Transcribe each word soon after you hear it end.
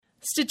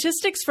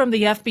Statistics from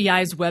the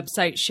FBI's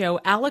website show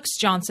Alex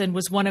Johnson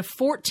was one of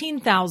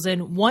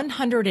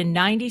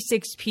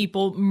 14,196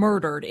 people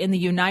murdered in the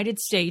United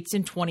States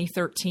in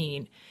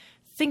 2013.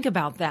 Think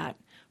about that.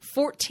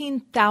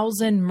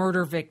 14,000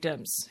 murder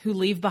victims who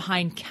leave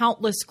behind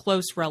countless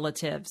close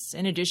relatives,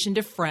 in addition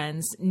to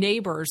friends,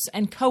 neighbors,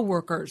 and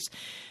coworkers.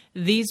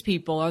 These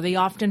people are the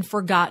often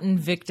forgotten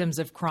victims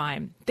of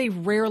crime. They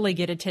rarely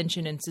get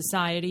attention in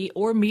society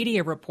or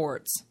media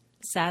reports.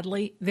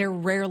 Sadly, they're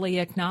rarely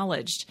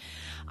acknowledged.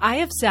 I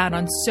have sat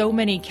on so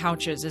many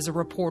couches as a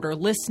reporter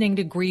listening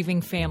to grieving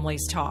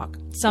families talk,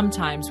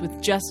 sometimes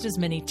with just as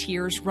many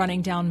tears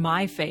running down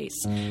my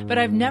face. But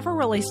I've never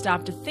really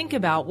stopped to think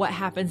about what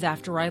happens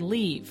after I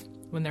leave,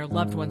 when their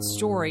loved one's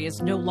story is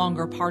no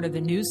longer part of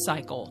the news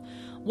cycle.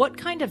 What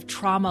kind of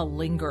trauma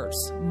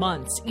lingers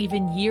months,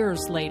 even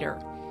years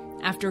later?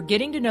 After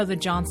getting to know the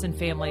Johnson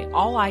family,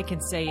 all I can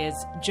say is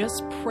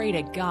just pray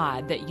to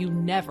God that you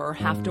never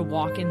have to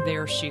walk in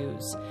their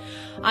shoes.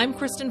 I'm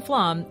Kristen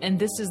Flum, and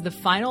this is the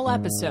final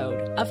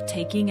episode of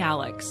Taking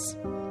Alex.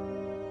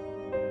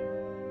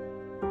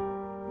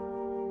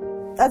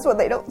 That's what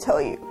they don't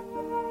tell you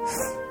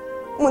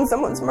when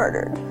someone's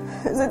murdered.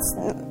 It's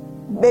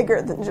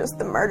bigger than just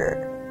the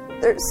murder.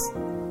 There's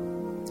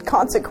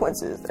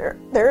consequences.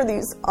 There are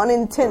these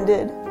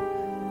unintended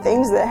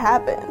things that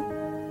happen.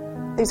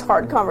 These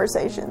hard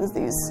conversations,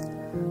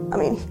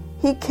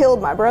 he killed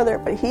my brother,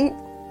 but he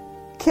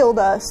killed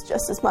us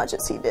just as much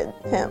as he did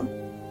him.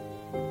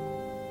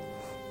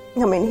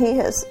 He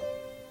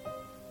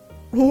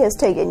has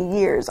taken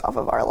years off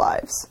of our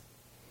lives.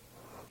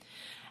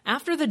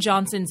 After the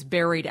Johnsons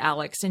buried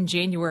Alex in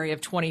January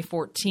of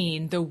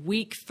 2014, the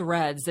weak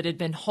threads that had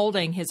been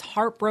holding his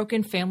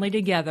heartbroken family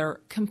together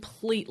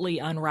completely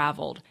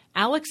unraveled.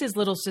 Alex's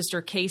little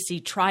sister Casey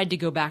tried to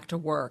go back to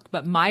work,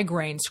 but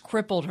migraines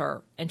crippled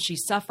her, and she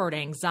suffered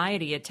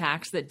anxiety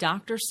attacks that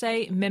doctors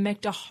say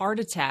mimicked a heart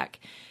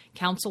attack.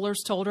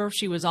 Counselors told her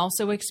she was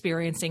also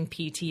experiencing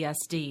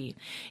PTSD.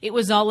 It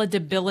was all a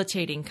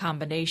debilitating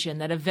combination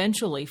that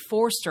eventually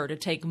forced her to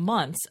take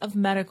months of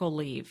medical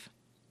leave.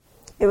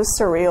 It was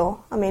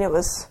surreal.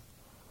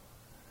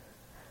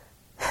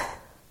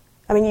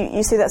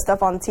 You see that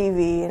stuff on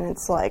TV, and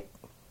it's like,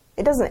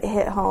 it doesn't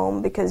hit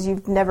home because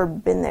you've never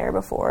been there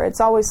before.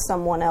 It's always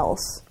someone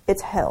else.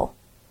 It's hell.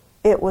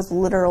 It was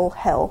literal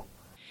hell.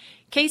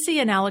 Casey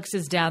and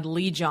Alex's dad,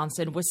 Lee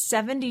Johnson, was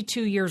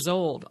 72 years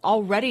old,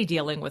 already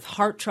dealing with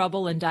heart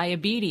trouble and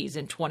diabetes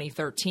in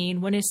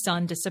 2013 when his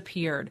son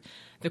disappeared.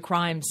 The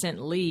crime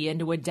sent Lee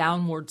into a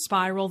downward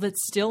spiral that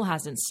still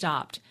hasn't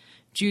stopped.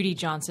 Judy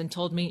Johnson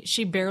told me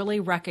she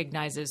barely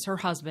recognizes her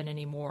husband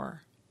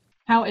anymore.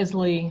 How is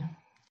Lee?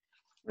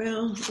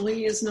 Well,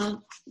 Lee is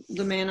not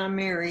the man I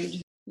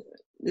married.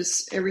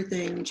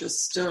 Everything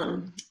just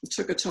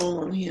took a toll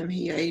on him.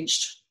 He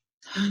aged,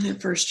 in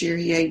that first year,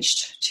 he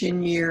aged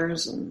 10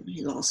 years and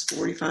he lost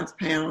 45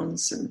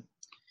 pounds and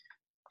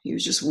he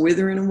was just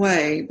withering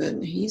away,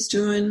 but he's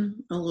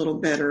doing a little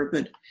better,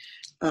 but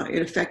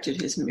it affected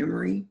his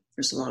memory.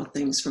 There's a lot of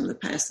things from the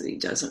past that he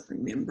doesn't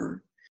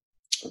remember.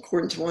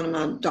 According to one of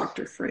my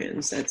doctor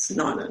friends, that's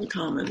not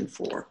uncommon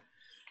for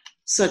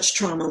such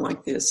trauma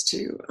like this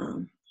to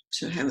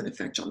have an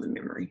effect on the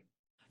memory.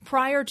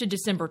 Prior to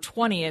December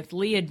 20th,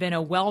 Lee had been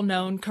a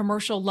well-known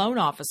commercial loan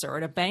officer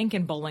at a bank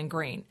in Bowling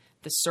Green.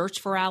 The search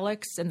for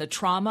Alex and the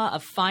trauma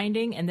of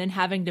finding and then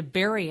having to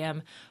bury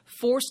him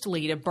forced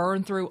Lee to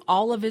burn through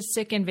all of his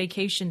sick and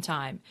vacation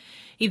time.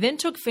 He then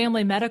took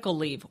family medical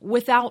leave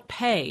without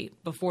pay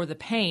before the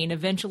pain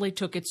eventually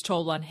took its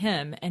toll on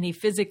him and he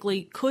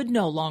physically could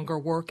no longer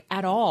work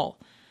at all.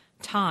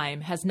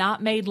 Time has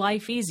not made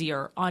life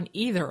easier on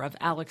either of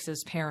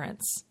Alex's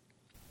parents.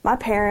 My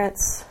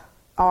parents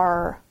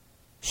are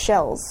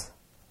shells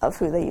of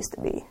who they used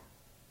to be.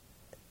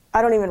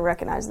 I don't even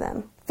recognize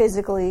them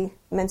physically,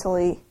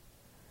 mentally.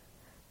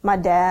 My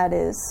dad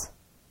is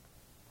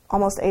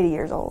almost 80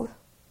 years old.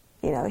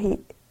 This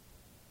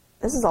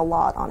is a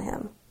lot on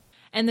him.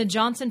 And the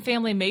Johnson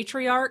family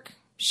matriarch,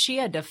 she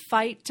had to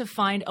fight to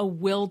find a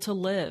will to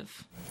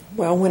live.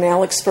 Well, when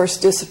Alex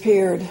first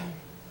disappeared,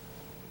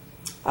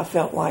 I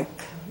felt like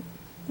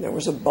there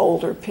was a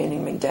boulder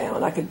pinning me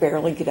down. I could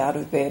barely get out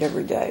of bed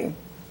every day.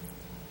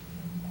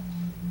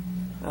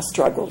 I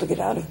struggled to get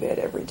out of bed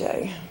every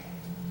day.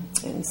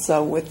 And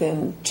so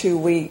within 2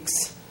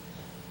 weeks,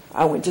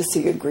 I went to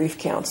see a grief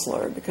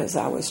counselor because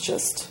I was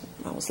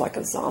like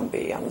a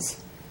zombie. I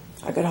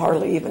could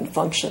hardly even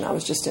function. I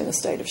was just in a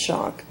state of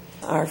shock.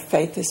 Our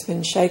faith has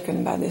been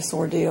shaken by this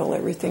ordeal.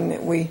 Everything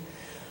that we,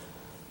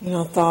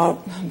 thought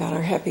about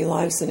our happy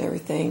lives and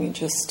everything, it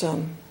just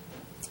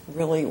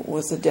really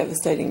was a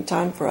devastating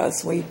time for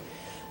us. We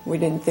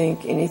didn't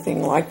think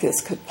anything like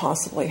this could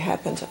possibly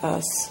happen to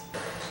us.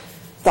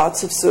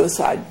 Thoughts of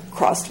suicide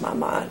crossed my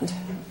mind.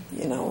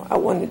 I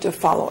wanted to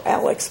follow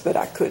Alex, but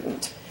I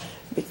couldn't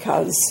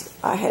because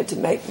I had to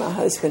make my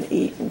husband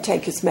eat and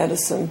take his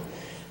medicine.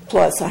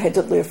 Plus, I had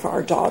to live for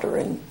our daughter,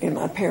 and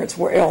my parents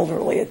were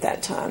elderly at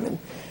that time, and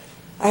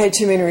I had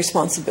too many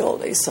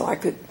responsibilities, so I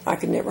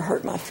could never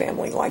hurt my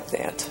family like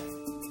that.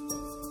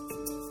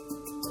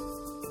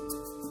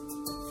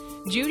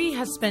 Judy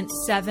has spent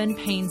 7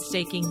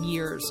 painstaking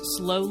years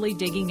slowly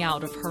digging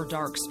out of her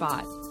dark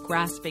spot,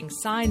 grasping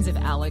signs of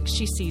Alex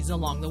she sees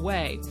along the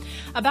way.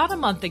 About a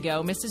month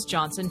ago, Mrs.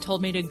 Johnson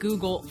told me to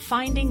Google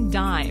finding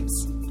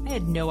dimes. I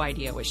had no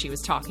idea what she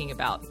was talking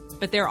about,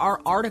 but there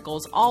are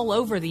articles all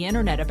over the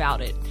internet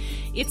about it.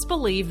 It's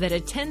believed that a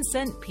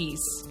 10-cent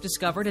piece,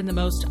 discovered in the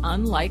most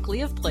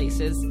unlikely of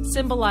places,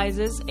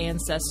 symbolizes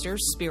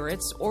ancestors,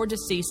 spirits, or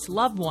deceased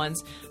loved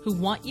ones who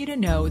want you to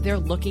know they're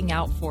looking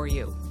out for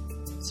you.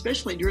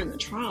 Especially during the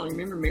trial. You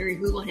remember Mary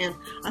Houlihan?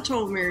 I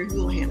told Mary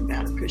Houlihan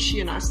about it because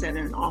she and I sat in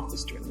an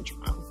office during the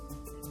trial.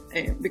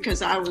 And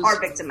because I was Our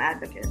victim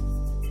advocate.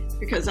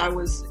 Because I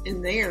was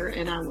in there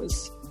and I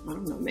was, I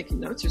don't know,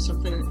 making notes or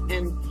something,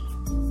 and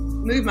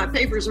moved my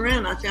papers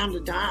around. I found a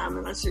dime,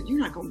 and I said, "You're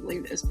not going to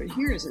believe this, but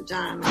here is a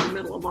dime in the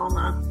middle of all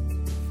my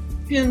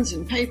pens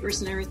and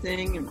papers and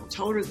everything." And I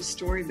told her the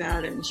story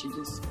about it, and she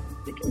just,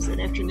 because that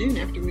afternoon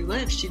after we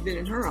left, she'd been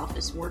in her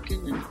office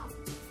working and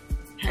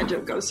had to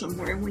go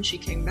somewhere. And when she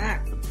came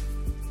back,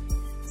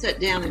 sat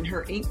down, and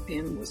her ink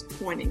pen was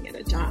pointing at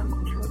a dime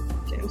on her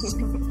desk.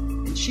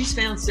 And she's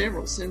found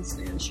several since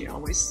then. She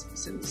always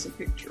sends us a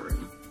picture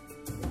and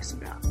thinks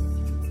about it.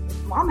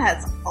 Mom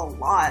has a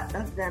lot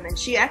of them, and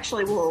she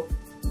actually will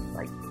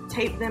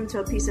tape them to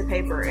a piece of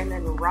paper and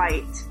then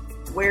write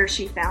where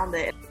she found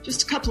it.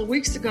 Just a couple of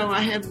weeks ago,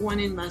 I had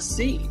one in my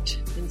seat,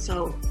 and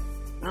so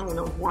I don't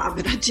know why,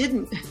 but I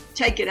didn't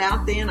take it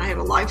out then. I have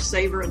a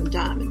lifesaver and a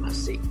dime in my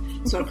seat.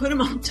 So I put them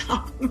on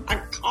top of my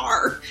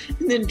car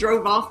and then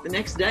drove off the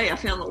next day. I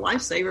found the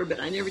lifesaver, but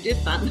I never did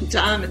find the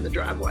dime in the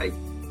driveway.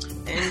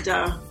 And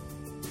I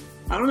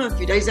don't know, a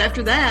few days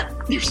after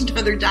that, there's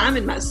another dime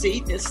in my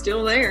seat, and it's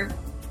still there.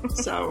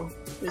 So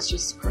it's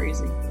just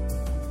crazy.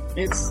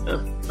 It's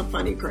a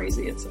funny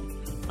crazy. It's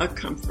a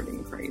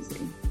comforting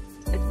crazy.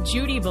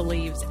 Judy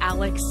believes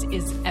Alex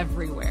is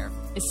everywhere,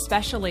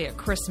 especially at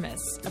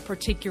Christmas, a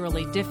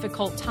particularly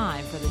difficult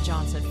time for the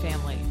Johnson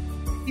family.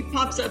 He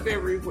pops up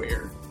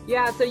everywhere.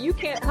 Yeah, so you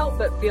can't help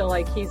but feel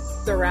like he's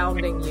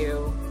surrounding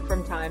you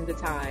from time to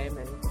time,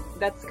 and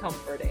that's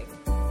comforting.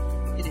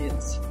 It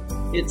is.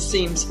 It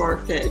seems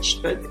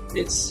far-fetched, but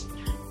it's,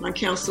 my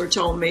counselor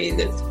told me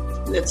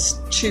that that's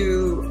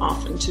too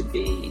often to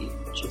be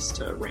just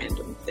a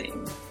random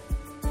thing.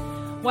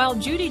 While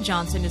Judy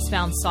Johnson has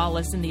found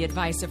solace in the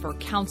advice of her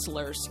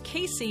counselors,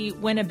 Casey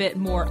went a bit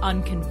more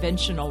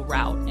unconventional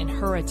route in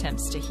her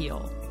attempts to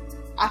heal.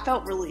 I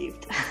felt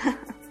relieved.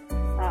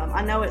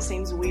 I know it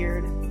seems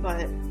weird,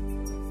 but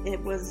it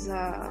was,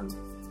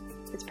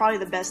 it's probably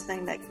the best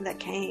thing that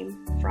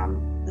came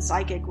from the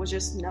psychic, was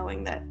just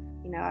knowing that,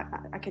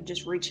 I could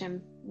just reach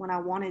him when I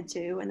wanted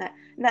to, and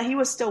that he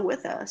was still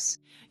with us.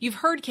 You've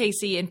heard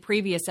Casey in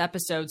previous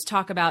episodes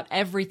talk about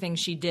everything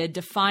she did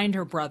to find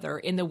her brother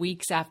in the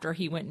weeks after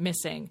he went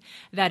missing.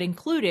 That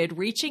included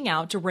reaching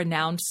out to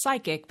renowned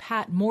psychic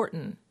Pat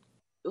Morton.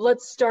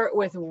 Let's start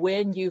with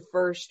when you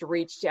first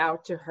reached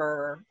out to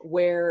her.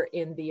 Where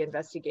in the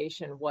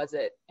investigation was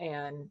it,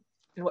 and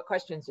what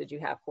questions did you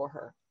have for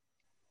her?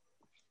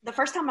 The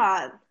first time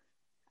I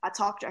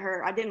talked to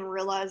her, I didn't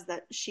realize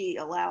that she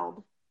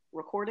allowed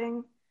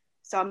recording.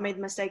 So I made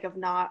the mistake of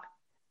not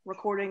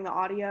recording the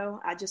audio.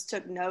 I just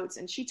took notes,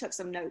 and she took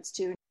some notes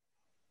too.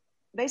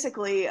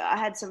 Basically, I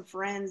had some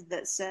friends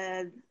that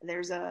said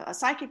there's a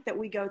psychic that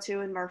we go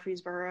to in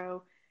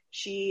Murfreesboro.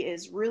 She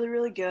is really,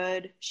 really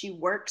good. She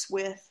works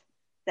with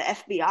the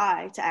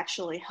FBI to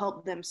actually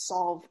help them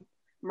solve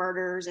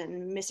murders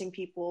and missing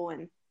people.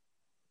 And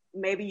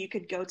maybe you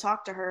could go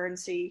talk to her and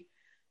see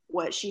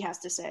what she has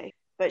to say.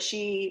 But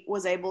she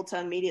was able to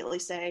immediately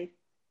say,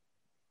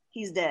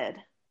 "He's dead."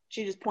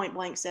 She just point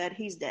blank said,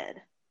 "He's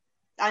dead."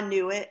 I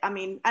knew it. I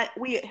mean,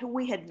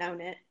 we had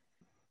known it.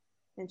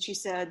 And she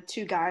said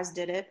 2 guys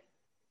did it.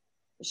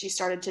 She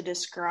started to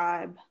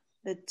describe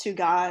the 2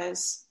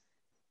 guys.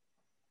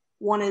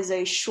 One is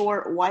a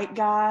short white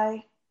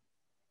guy.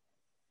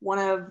 One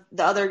of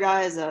the other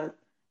guy is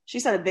she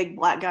said a big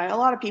black guy. A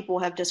lot of people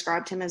have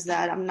described him as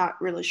that. I'm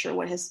not really sure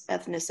what his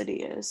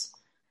ethnicity is.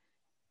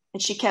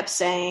 And she kept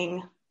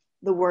saying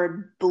the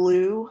word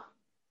blue.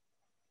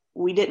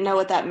 We didn't know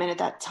what that meant at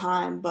that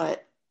time,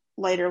 but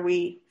later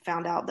we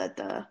found out that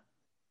the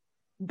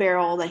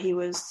barrel that he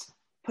was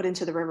put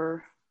into the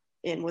river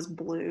in was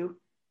blue.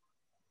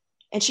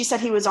 And she said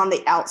he was on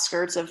the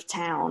outskirts of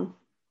town.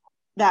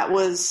 That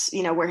was,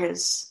 where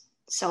his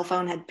cell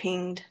phone had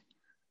pinged.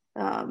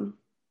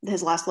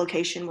 His last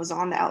location was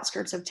on the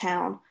outskirts of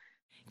town.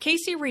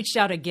 Casey reached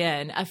out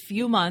again a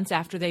few months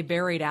after they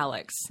buried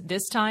Alex.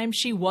 This time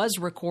she was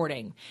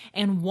recording.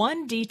 And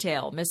one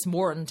detail Miss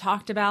Morton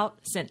talked about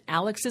sent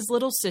Alex's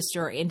little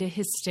sister into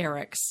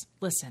hysterics.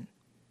 Listen.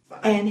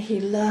 And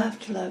he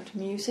loved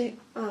music.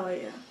 Oh,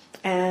 yeah.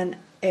 And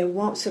it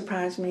won't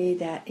surprise me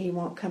that he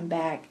won't come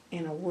back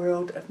in a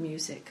world of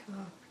music.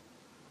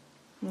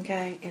 Oh.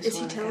 Okay? Is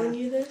he telling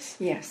you this?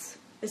 Yes.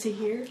 Is he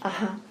here?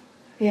 Uh-huh.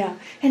 Yeah.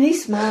 And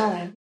he's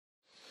smiling.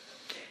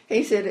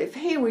 He said if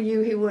he were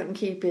you, he wouldn't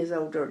keep his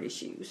old dirty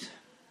shoes.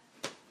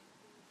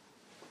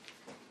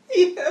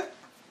 Yeah.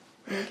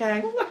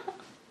 Okay?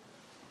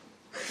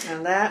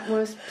 Now that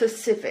was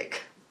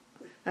specific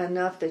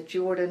enough that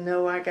you ought to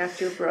know I got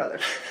your brother.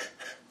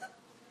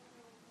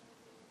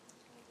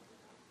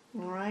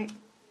 All right?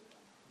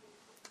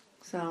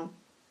 So.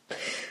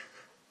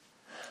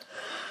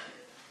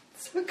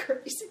 So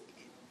crazy.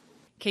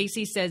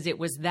 Casey says it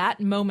was that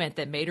moment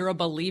that made her a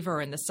believer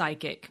in the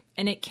psychic,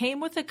 and it came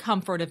with the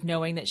comfort of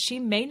knowing that she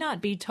may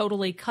not be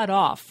totally cut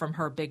off from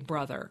her big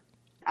brother.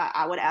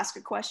 I would ask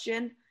a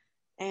question,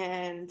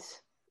 and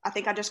I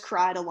think I just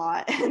cried a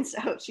lot. And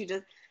so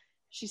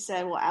she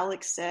said, well,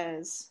 Alex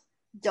says,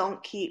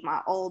 don't keep my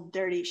old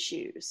dirty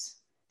shoes.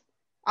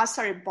 I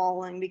started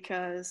bawling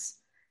because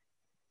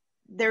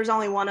there's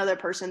only one other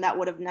person that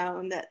would have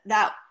known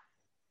that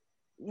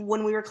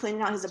when we were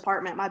cleaning out his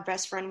apartment, my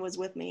best friend was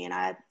with me, and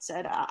I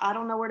said, I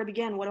don't know where to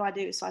begin. What do I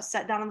do? So I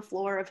sat down on the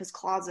floor of his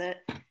closet,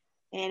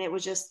 and it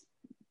was just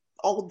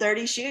old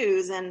dirty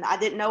shoes, and I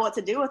didn't know what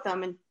to do with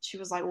them. And she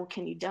was like, well,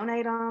 can you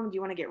donate them? Do you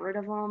want to get rid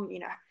of them? You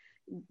know,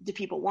 do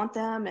people want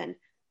them? And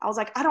I was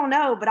like, I don't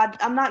know, but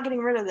I'm not getting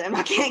rid of them.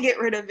 I can't get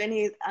rid of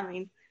any. I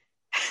mean,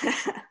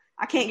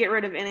 I can't get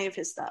rid of any of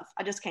his stuff.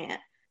 I just can't.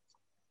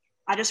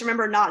 I just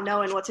remember not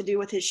knowing what to do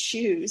with his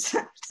shoes.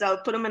 So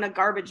put them in a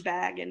garbage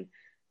bag. And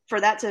for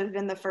that to have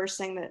been the first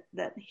thing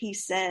that he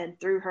said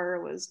through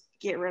her was,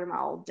 get rid of my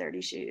old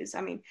dirty shoes.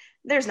 I mean,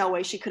 there's no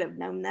way she could have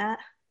known that.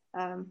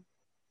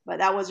 But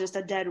that was just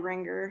a dead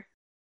ringer.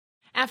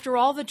 After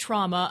all the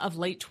trauma of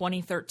late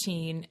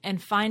 2013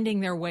 and finding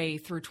their way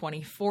through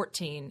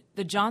 2014,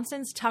 the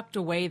Johnsons tucked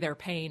away their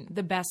pain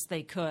the best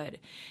they could.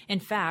 In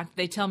fact,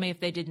 they tell me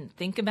if they didn't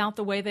think about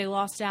the way they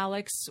lost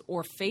Alex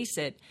or face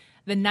it,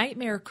 the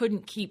nightmare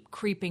couldn't keep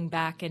creeping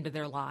back into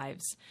their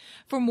lives.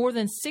 For more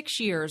than 6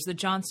 years, the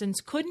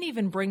Johnsons couldn't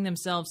even bring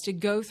themselves to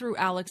go through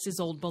Alex's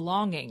old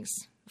belongings.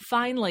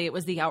 Finally, it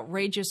was the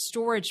outrageous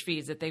storage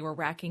fees that they were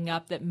racking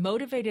up that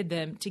motivated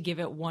them to give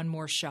it one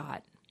more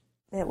shot.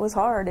 It was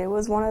hard. It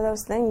was one of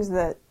those things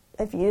that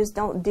if you just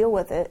don't deal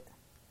with it,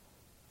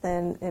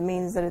 then it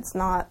means that it's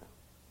not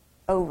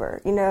over.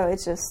 You know,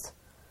 it's just,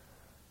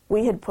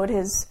 we had put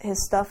his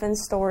stuff in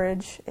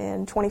storage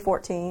in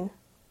 2014,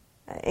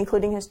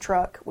 including his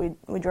truck. We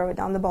drove it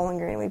down the Bowling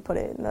Green. We put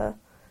it in the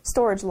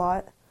storage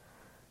lot,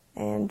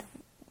 and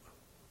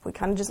we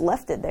kind of just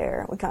left it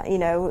there. We kind of, you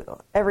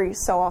know, every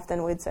so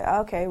often we'd say,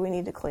 okay, we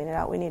need to clean it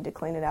out. We need to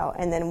clean it out.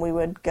 And then we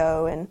would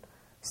go and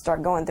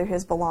start going through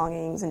his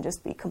belongings and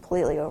just be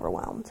completely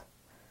overwhelmed.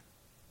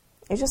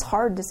 It's just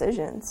hard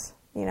decisions,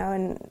 you know,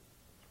 and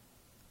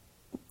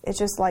it's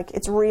just like,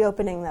 it's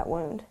reopening that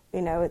wound,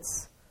 you know,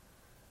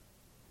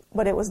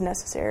 but it was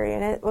necessary,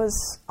 and it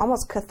was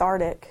almost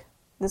cathartic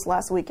this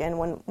last weekend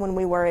when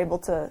we were able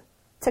to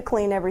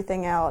clean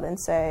everything out and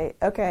say,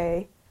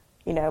 okay,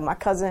 you know, my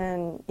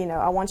cousin, you know,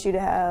 I want you to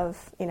have,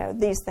 you know,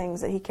 these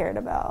things that he cared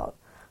about.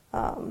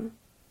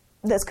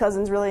 This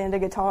cousin's really into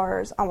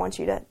guitars. I want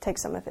you to take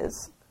some of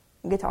his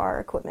guitar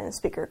equipment and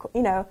speaker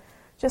equipment. You know,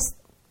 just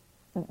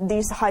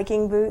these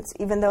hiking boots,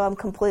 even though I'm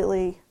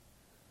completely,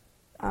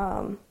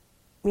 you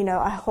know,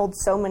 I hold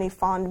so many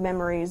fond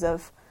memories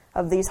of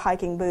these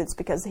hiking boots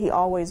because he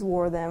always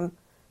wore them.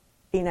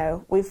 You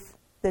know, we've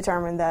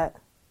determined that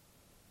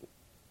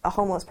a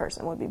homeless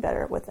person would be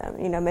better with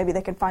them. You know, maybe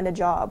they can find a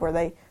job where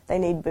they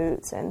need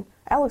boots, and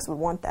Alex would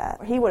want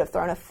that. He would have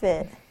thrown a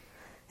fit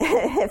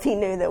if he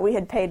knew that we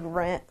had paid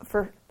rent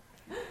for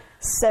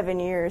 7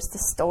 years to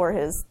store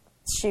his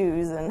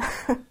shoes and,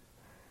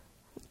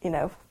 you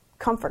know,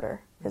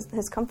 comforter,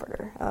 his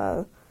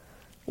comforter,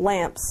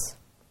 lamps,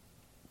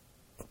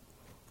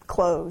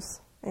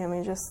 clothes. I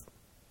mean, just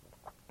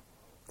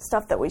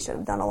stuff that we should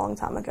have done a long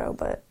time ago.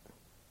 But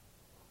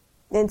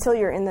until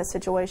you're in this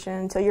situation,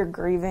 until you're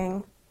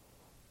grieving,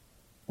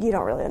 you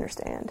don't really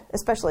understand,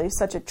 especially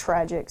such a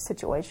tragic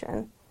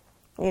situation.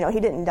 You know, he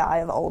didn't die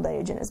of old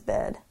age in his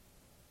bed.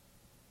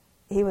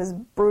 He was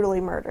brutally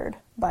murdered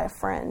by a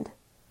friend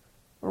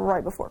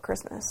right before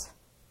Christmas.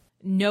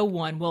 No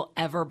one will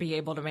ever be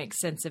able to make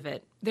sense of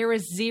it. There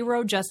is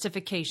zero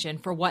justification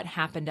for what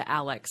happened to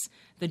Alex.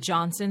 The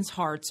Johnsons'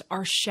 hearts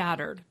are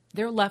shattered.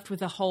 They're left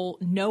with a hole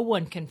no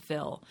one can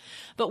fill.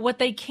 But what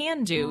they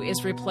can do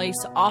is replace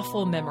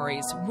awful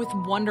memories with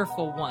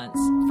wonderful ones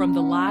from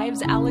the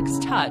lives Alex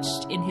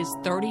touched in his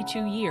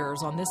 32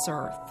 years on this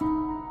earth.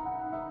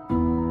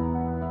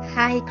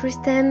 Hi,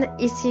 Kristen.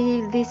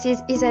 This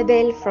is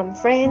Isabel from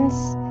France.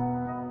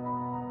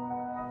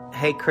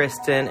 Hey,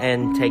 Kristen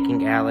and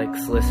Taking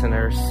Alex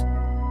listeners.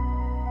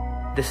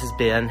 This is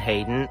Ben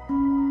Hayden.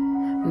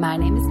 My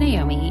name is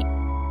Naomi.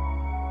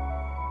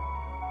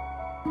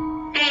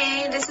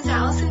 Hey, this is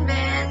Allison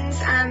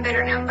Benz. I'm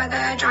better known by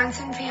the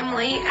Johnson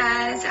family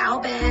as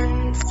Al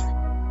Benz.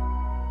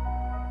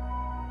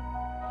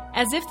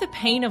 As if the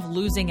pain of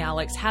losing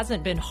Alex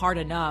hasn't been hard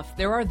enough,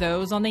 there are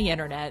those on the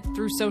internet,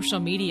 through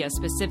social media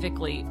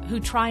specifically, who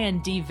try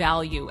and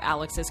devalue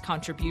Alex's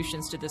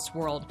contributions to this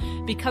world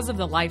because of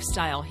the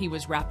lifestyle he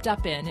was wrapped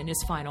up in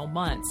his final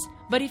months.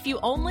 But if you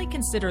only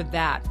consider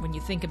that when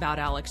you think about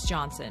Alex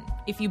Johnson,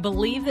 if you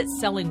believe that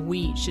selling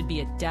weed should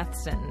be a death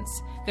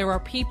sentence, there are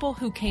people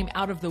who came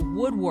out of the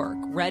woodwork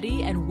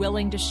ready and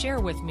willing to share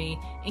with me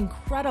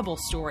incredible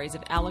stories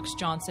of Alex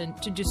Johnson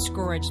to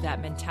discourage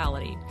that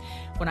mentality.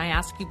 When I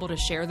asked people to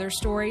share their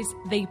stories,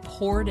 they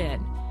poured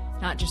in,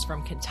 not just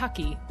from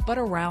Kentucky, but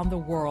around the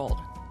world.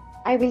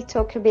 I will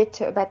talk a bit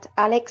about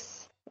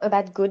Alex,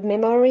 about good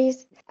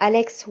memories.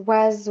 Alex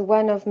was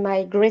one of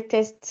my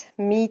greatest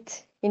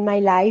meets in my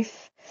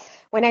life.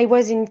 When I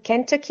was in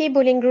Kentucky,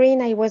 Bowling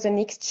Green, I was an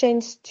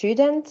exchange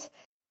student.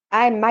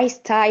 My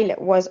style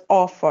was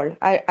awful.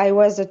 I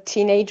was a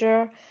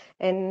teenager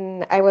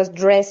and I was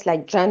dressed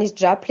like Janis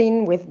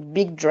Joplin with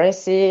big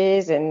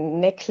dresses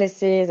and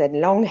necklaces and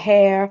long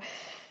hair.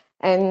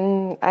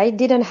 And I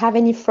didn't have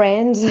any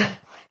friends.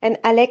 And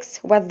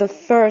Alex was the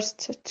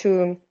first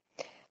to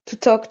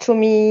talk to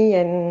me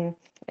and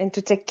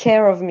to take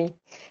care of me.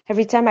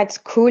 Every time at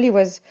school, he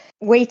was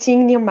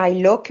waiting near my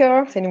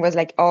locker and he was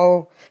like,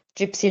 "Oh,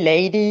 Gypsy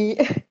lady,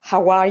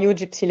 how are you,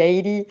 Gypsy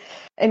lady?"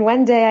 And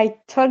one day I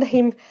told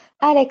him,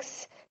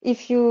 "Alex,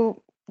 if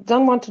you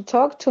don't want to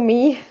talk to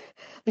me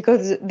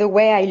because the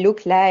way I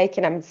look like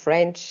and I'm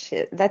French,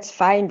 that's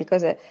fine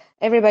because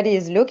everybody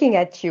is looking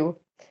at you."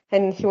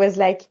 And he was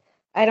like,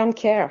 "I don't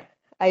care.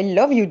 I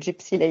love you,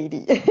 Gypsy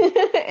lady."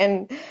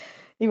 And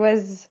he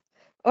was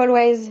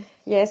always,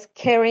 yes,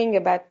 caring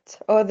about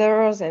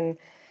others, and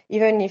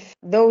even if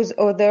those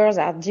others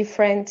are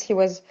different,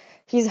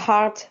 his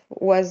heart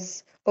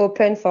was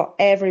open for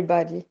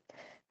everybody.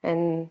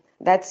 And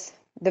that's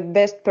the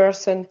best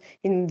person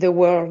in the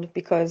world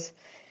because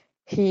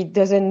he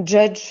doesn't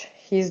judge.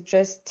 He's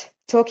just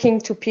talking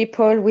to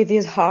people with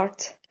his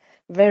heart,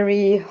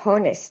 very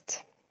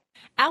honest.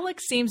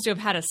 Alex seems to have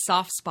had a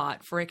soft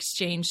spot for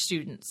exchange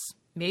students.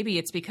 Maybe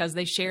it's because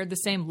they shared the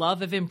same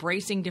love of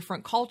embracing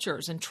different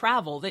cultures and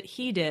travel that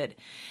he did.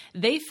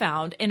 They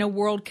found, in a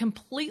world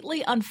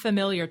completely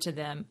unfamiliar to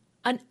them,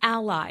 an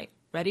ally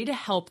ready to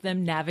help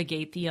them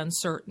navigate the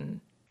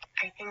uncertain.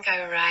 I think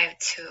I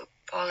arrived to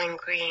Bowling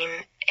Green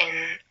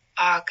in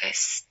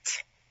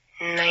August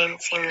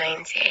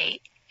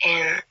 1998,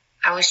 and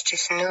I was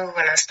just new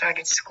when I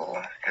started school,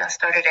 and I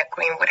started at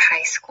Greenwood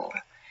High School.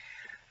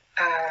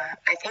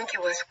 I think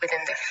it was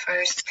within the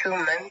first 2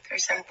 months or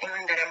something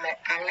that I met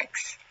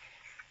Alex,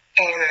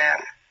 and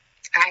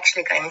I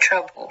actually got in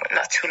trouble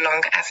not too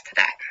long after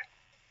that.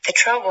 The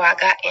trouble I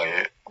got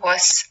in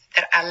was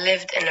that I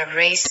lived in a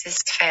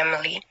racist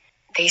family.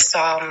 They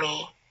saw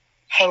me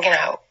hanging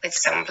out with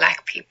some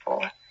black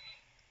people,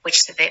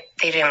 which they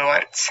didn't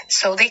want.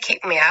 So they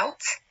kicked me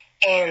out,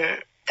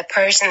 and the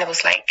person that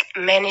was like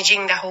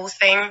managing the whole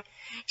thing,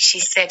 she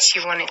said she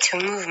wanted to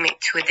move me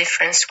to a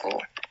different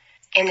school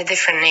in a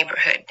different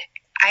neighborhood.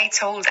 I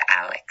told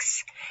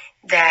Alex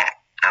that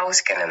I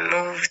was going to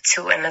move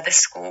to another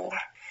school.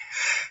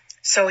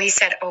 So he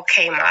said,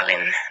 "Okay,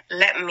 Marlon,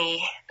 let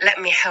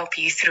me help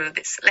you through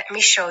this. Let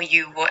me show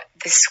you what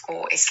this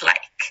school is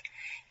like."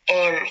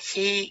 And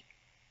he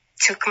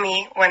took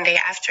me one day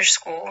after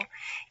school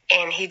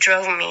and he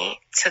drove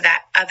me to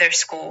that other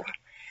school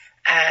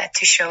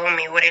to show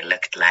me what it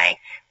looked like.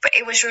 But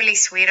it was really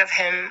sweet of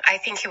him. I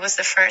think he was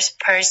the first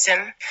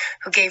person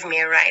who gave me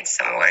a ride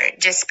somewhere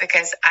just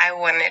because I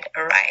wanted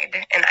a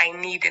ride and I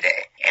needed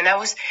it. And I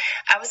was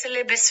a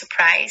little bit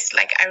surprised.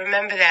 Like, I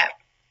remember that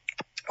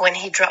when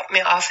he dropped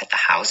me off at the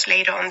house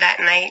later on that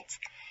night,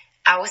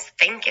 I was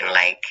thinking,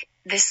 like,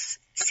 this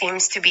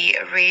seems to be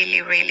a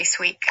really, really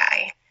sweet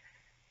guy.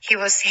 He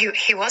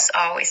was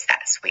always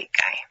that sweet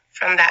guy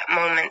from that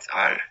moment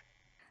on.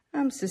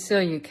 I'm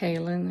Cecilia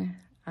Kalin.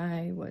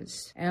 I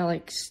was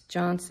Alex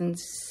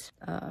Johnson's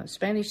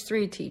Spanish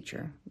 3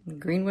 teacher in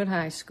Greenwood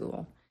High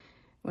School.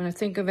 When I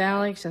think of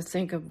Alex, I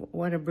think of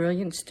what a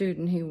brilliant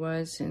student he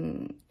was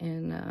in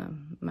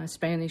my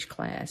Spanish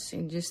class.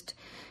 He just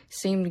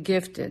seemed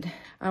gifted.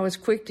 I was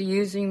quick to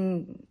use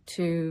him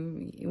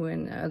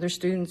when other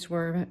students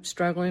were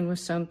struggling with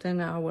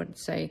something, I would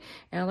say,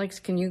 "Alex,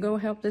 can you go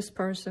help this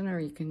person,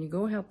 or can you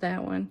go help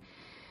that one?"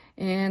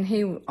 And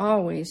he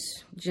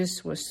always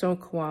just was so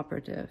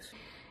cooperative.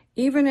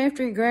 Even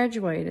after he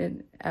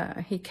graduated,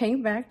 he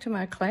came back to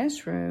my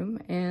classroom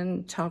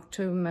and talked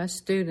to my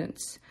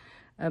students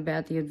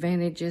about the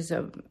advantages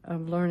of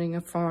learning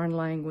a foreign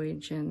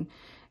language, and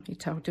he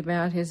talked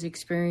about his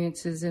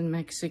experiences in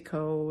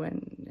Mexico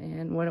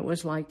and what it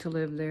was like to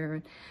live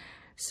there.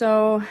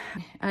 So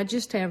I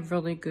just have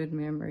really good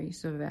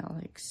memories of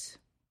Alex.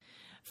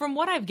 From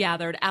what I've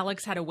gathered,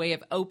 Alex had a way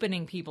of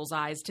opening people's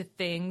eyes to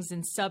things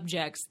and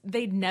subjects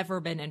they'd never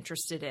been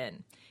interested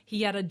in.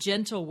 He had a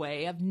gentle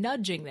way of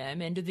nudging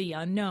them into the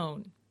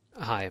unknown.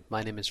 Hi,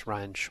 my name is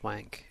Ryan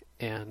Schwank,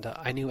 and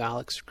I knew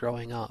Alex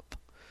growing up.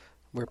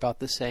 We're about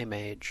the same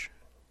age,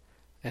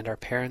 and our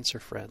parents are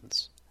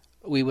friends.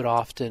 We would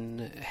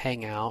often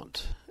hang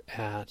out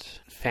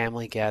at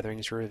family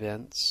gatherings or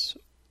events.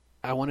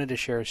 I wanted to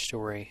share a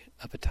story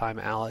of a time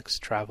Alex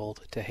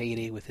traveled to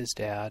Haiti with his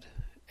dad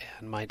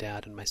and my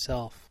dad and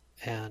myself.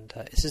 And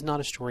this is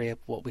not a story of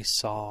what we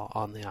saw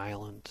on the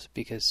island,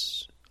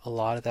 because a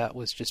lot of that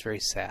was just very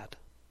sad.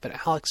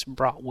 But Alex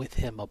brought with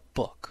him a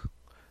book,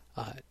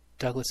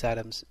 Douglas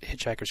Adams'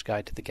 Hitchhiker's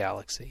Guide to the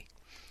Galaxy.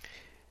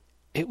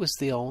 It was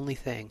the only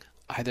thing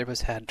either of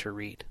us had to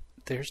read.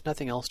 There's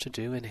nothing else to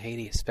do in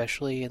Haiti,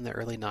 especially in the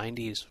early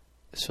 90s.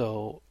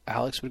 So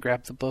Alex would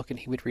grab the book and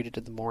he would read it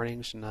in the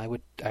mornings, and I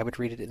would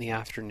read it in the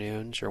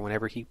afternoons, or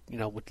whenever he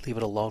would leave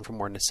it alone for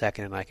more than a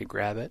second and I could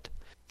grab it.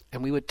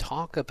 And we would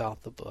talk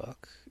about the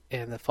book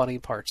and the funny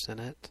parts in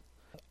it.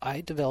 I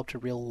developed a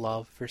real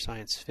love for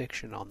science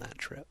fiction on that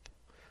trip,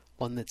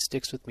 one that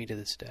sticks with me to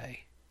this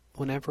day.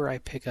 Whenever I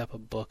pick up a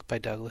book by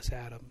Douglas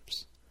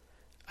Adams,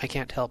 I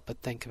can't help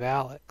but think of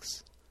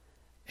Alex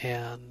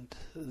and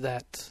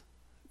that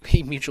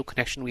mutual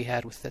connection we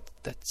had with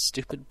that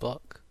stupid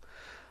book,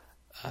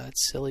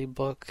 silly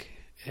book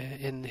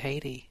in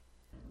Haiti.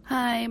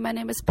 Hi, my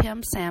name is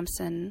Pam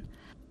Sampson.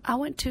 I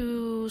went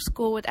to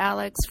school with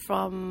Alex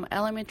from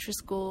elementary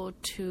school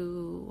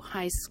to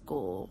high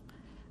school.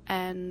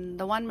 And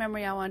the one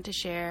memory I want to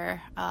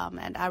share,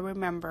 and I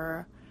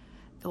remember,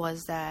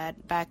 was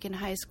that back in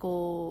high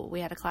school,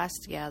 we had a class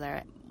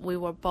together. We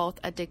were both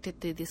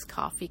addicted to this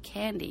coffee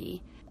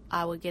candy.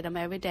 I would get them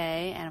every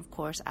day, and of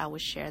course, I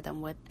would share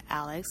them with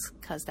Alex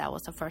because that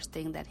was the first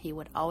thing that he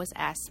would always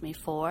ask me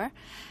for.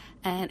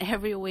 And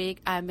every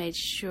week, I made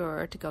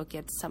sure to go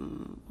get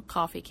some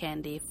coffee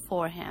candy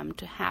for him,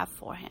 to have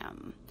for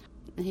him.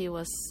 He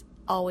was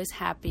always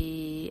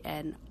happy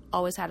and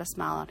always had a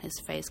smile on his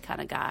face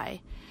kind of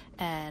guy.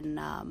 And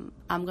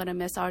I'm going to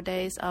miss our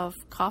days of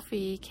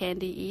coffee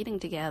candy eating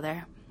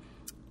together.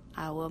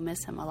 I will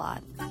miss him a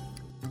lot.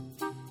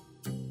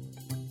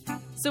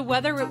 So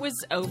whether it was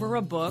over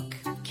a book,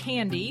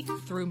 candy,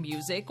 through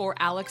music, or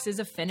Alex's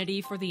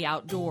affinity for the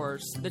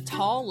outdoors, the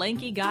tall,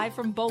 lanky guy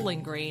from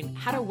Bowling Green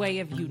had a way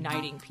of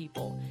uniting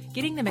people,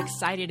 getting them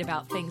excited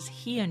about things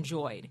he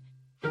enjoyed.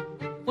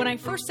 When I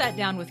first sat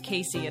down with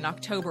Casey in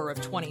October of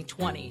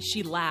 2020,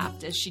 she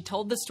laughed as she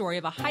told the story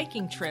of a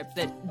hiking trip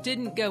that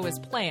didn't go as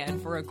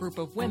planned for a group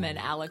of women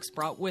Alex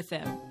brought with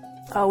him.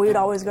 Oh, we would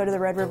always go to the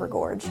Red River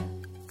Gorge.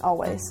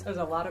 Always. There's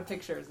a lot of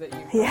pictures that you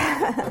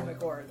took from the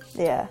gorge.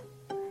 Yeah.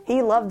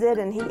 He loved it,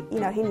 and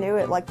he knew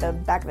it like the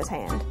back of his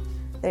hand.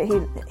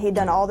 He'd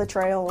done all the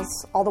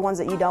trails, all the ones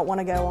that you don't want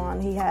to go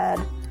on. He had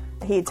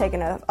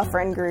taken a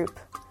friend group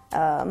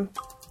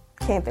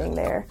camping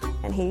there,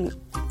 and he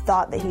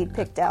thought that he'd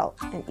picked out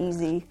an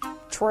easy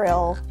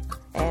trail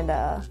and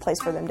a place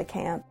for them to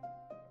camp.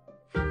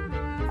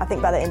 I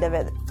think by the end of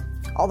it,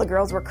 all the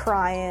girls were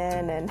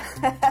crying and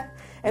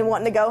and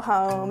wanting to go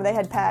home. They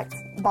had packed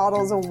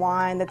bottles of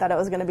wine. They thought it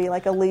was going to be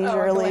like a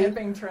leisurely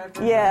glamping trip.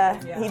 Yeah,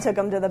 he took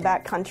them to the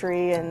back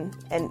country, and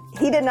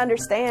he didn't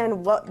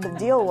understand what the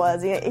deal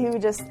was.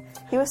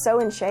 He was so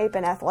in shape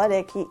and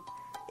athletic.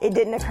 It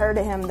didn't occur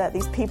to him that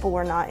these people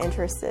were not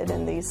interested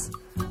in these,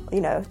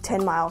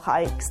 10-mile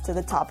hikes to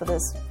the top of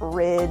this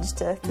ridge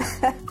to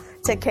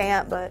to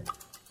camp. But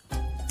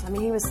I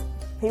mean, he was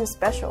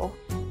special.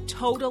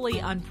 Totally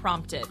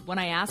unprompted, when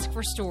I asked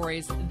for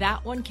stories,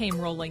 that one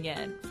came rolling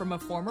in from a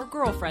former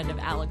girlfriend of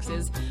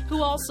Alex's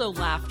who also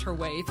laughed her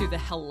way through the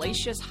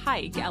hellacious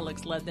hike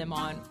Alex led them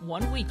on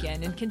one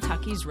weekend in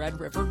Kentucky's Red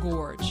River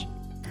Gorge.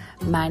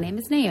 My name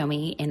is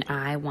Naomi, and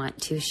I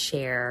want to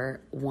share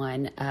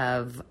one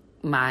of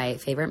my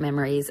favorite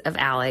memories of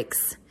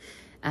Alex.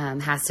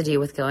 Has to do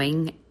with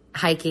going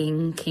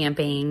hiking,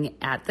 camping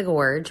at the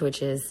Gorge,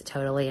 which is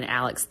totally an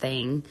Alex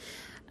thing.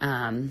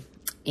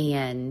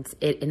 And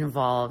it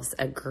involves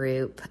a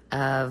group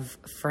of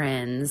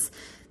friends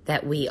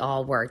that we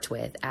all worked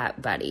with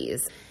at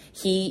Buddy's.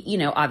 He,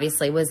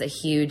 obviously was a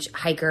huge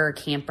hiker,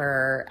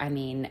 camper. I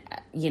mean,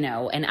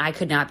 and I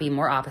could not be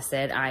more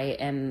opposite. I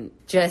am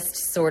just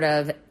sort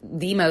of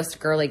the most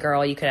girly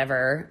girl you could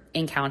ever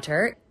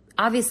encounter.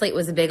 Obviously, it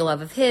was a big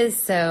love of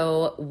his,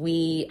 so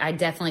I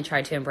definitely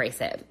tried to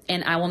embrace it.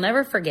 And I will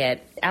never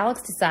forget,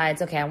 Alex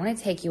decides, okay, I'm going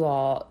to take you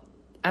all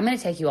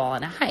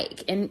on a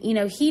hike. And,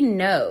 he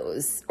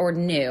knows, or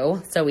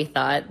knew, so we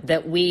thought,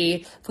 that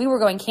if we were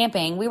going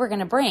camping, we were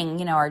going to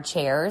bring, our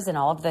chairs and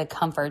all of the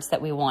comforts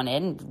that we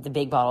wanted, the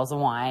big bottles of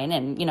wine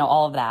and,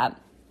 all of that.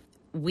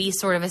 We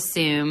sort of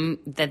assume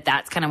that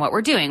that's kind of what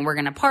we're doing. We're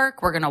going to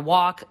park, we're going to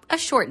walk a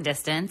short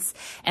distance,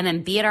 and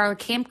then be at our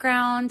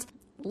campground.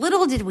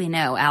 Little did we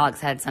know Alex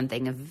had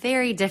something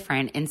very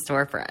different in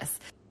store for us.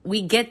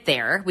 We get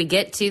there, we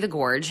get to the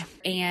gorge,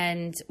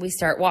 and we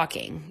start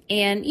walking.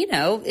 And,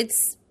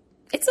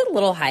 it's a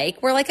little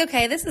hike. We're like,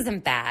 okay, this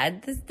isn't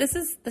bad. This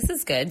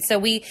is good. So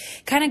we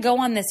kind of go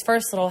on this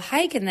first little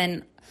hike,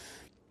 and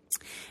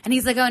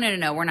he's like, oh,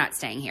 no, we're not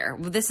staying here.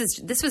 This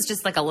was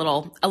just like a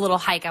little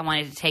hike I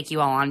wanted to take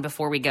you all on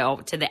before we go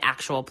to the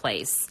actual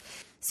place.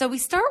 So we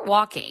start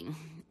walking,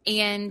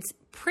 and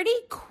pretty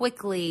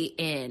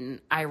quickly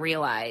I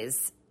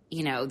realize,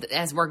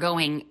 as we're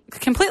going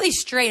completely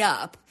straight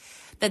up,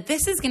 that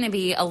this is going to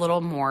be a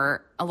little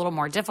more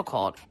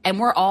difficult. And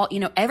we're all,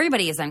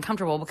 everybody is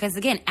uncomfortable because,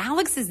 again,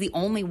 Alex is the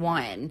only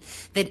one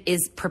that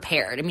is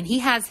prepared. I mean, he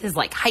has his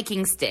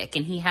hiking stick,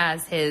 and he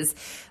has his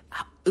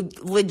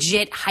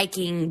legit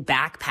hiking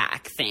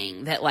backpack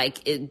thing that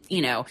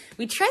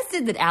we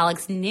trusted that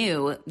Alex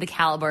knew the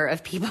caliber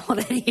of people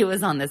that he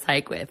was on this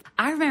hike with.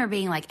 I remember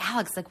being like,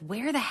 Alex,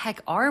 where the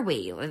heck are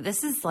we?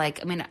 This is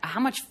how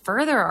much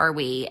further are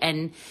we?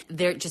 And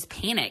there just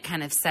panic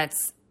kind of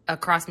sets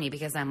across me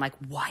because I'm like,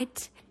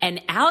 what? And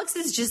Alex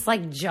is just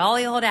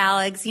jolly old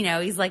Alex,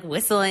 he's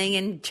whistling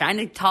and trying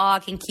to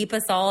talk and keep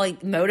us all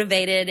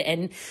motivated.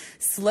 And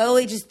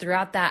slowly just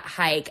throughout that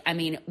hike,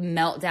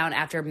 meltdown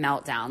after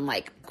meltdown.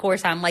 Of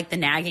course, I'm the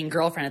nagging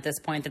girlfriend at this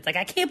point that's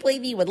I can't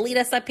believe you would lead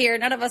us up here.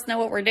 None of us know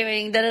what we're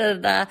doing. Da, da,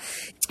 da, da.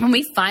 When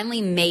we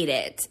finally made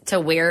it to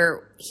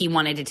where he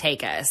wanted to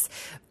take us,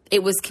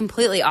 it was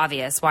completely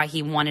obvious why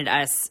he wanted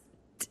us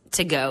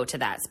to go to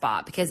that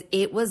spot, because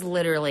it was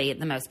literally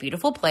the most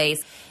beautiful place.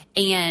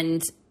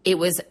 And it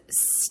was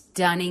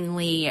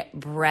stunningly,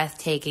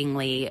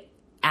 breathtakingly,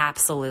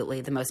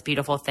 absolutely the most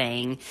beautiful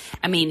thing.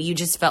 You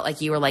just felt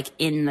like you were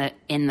in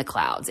the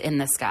clouds, in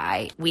the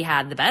sky. We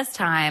had the best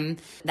time.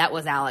 That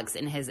was Alex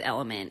in his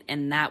element.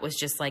 And that was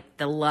just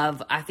the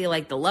love. I feel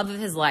like the love of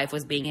his life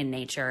was being in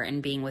nature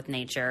and being with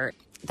nature.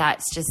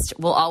 That's just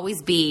will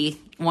always be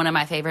one of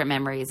my favorite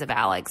memories of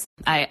Alex.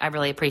 I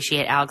really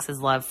appreciate Alex's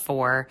love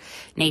for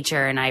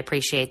nature, and I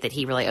appreciate that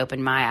he really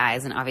opened my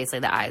eyes and obviously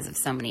the eyes of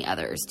so many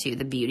others to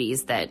the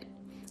beauties that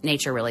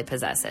nature really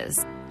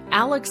possesses.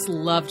 Alex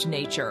loved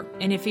nature,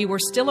 and if he were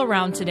still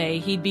around today,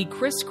 he'd be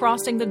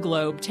crisscrossing the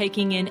globe,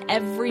 taking in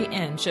every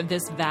inch of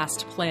this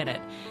vast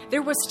planet.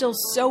 There was still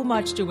so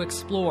much to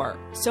explore,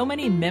 so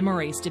many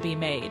memories to be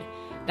made.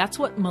 That's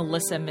what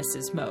Melissa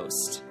misses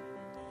most.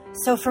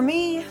 So for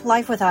me,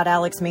 life without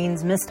Alex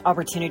means missed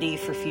opportunity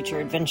for future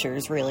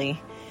adventures, really.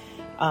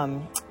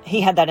 He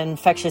had that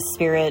infectious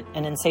spirit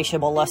and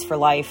insatiable lust for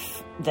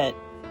life that,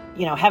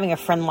 having a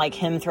friend like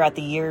him throughout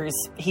the years,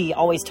 he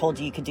always told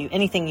you could do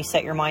anything you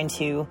set your mind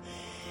to.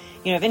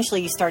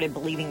 Eventually you started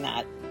believing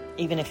that,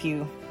 even if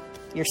you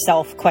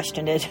yourself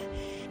questioned it.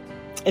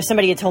 If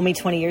somebody had told me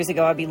 20 years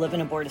ago I'd be living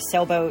aboard a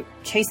sailboat,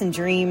 chasing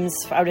dreams,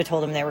 I would have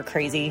told them they were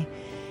crazy.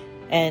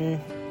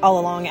 And all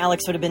along,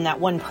 Alex would have been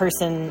that one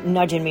person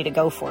nudging me to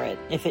go for it.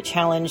 If it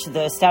challenged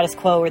the status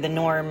quo or the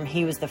norm,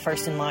 he was the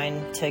first in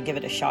line to give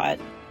it a shot.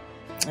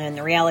 And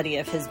the reality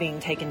of his being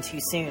taken too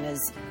soon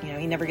is,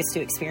 he never gets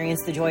to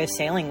experience the joy of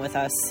sailing with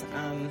us.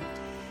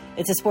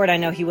 It's a sport I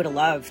know he would have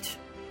loved.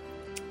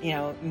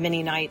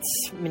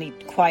 Many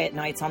quiet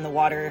nights on the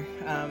water.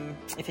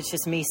 If it's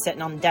just me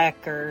sitting on the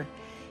deck, or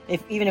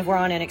even if we're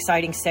on an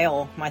exciting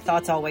sail, my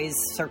thoughts always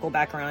circle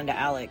back around to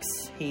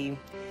Alex. He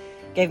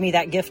gave me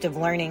that gift of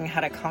learning how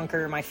to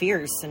conquer my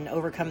fears and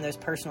overcome those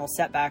personal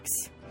setbacks.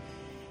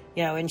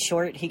 In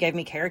short, he gave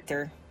me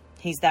character.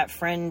 He's that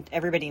friend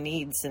everybody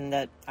needs and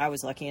that I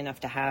was lucky enough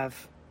to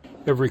have.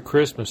 Every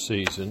Christmas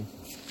season,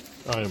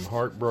 I am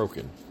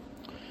heartbroken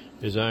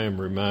as I am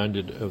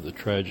reminded of the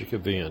tragic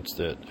events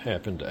that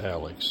happened to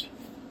Alex.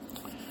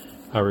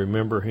 I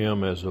remember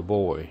him as a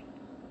boy,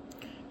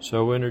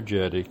 so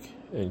energetic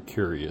and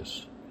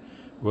curious,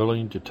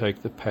 willing to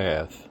take the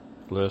path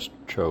less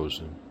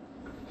chosen.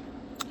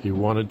 He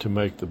wanted to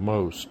make the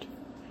most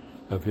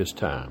of his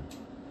time.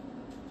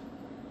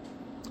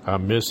 I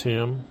miss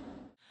him.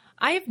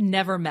 I have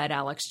never met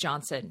Alex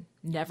Johnson,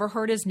 never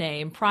heard his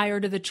name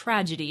prior to the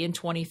tragedy in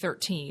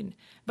 2013,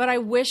 but I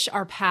wish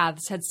our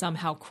paths had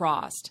somehow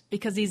crossed,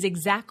 because he's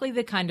exactly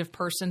the kind of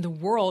person the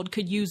world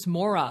could use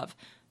more of.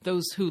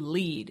 Those who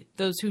lead,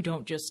 those who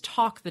don't just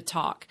talk the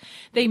talk.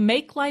 They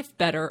make life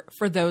better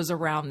for those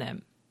around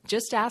them.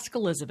 Just ask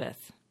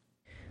Elizabeth.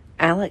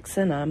 Alex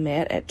and I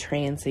met at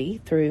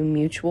Transy through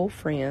mutual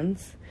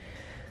friends.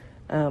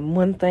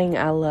 One thing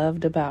I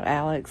loved about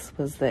Alex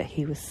was that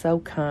he was so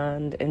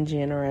kind and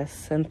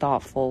generous and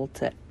thoughtful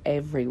to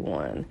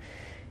everyone.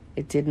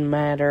 It didn't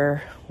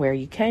matter where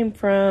you came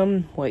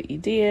from, what you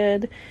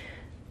did,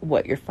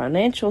 what your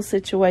financial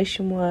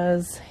situation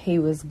was. He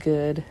was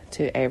good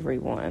to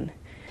everyone.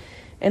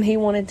 And he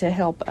wanted to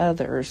help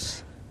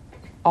others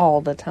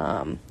all the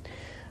time.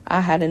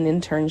 I had an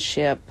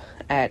internship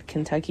at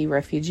Kentucky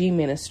Refugee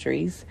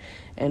Ministries,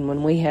 and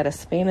when we had a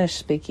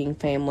Spanish-speaking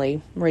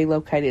family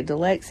relocated to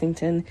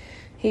Lexington,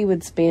 he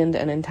would spend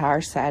an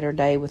entire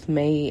Saturday with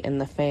me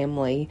and the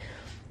family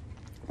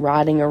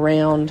riding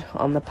around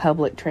on the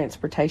public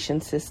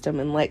transportation system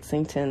in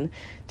Lexington,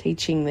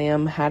 teaching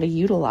them how to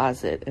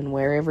utilize it and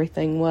where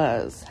everything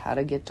was, how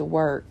to get to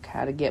work,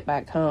 how to get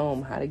back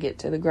home, how to get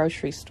to the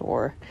grocery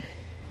store.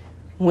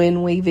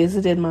 When we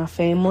visited my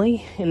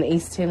family in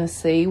East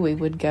Tennessee, we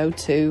would go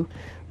to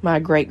my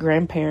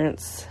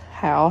great-grandparents'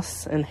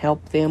 house and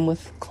help them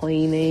with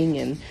cleaning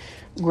and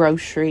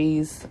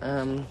groceries,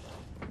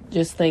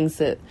 just things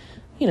that,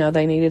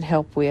 they needed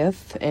help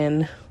with.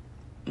 And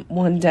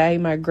one day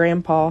my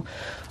grandpa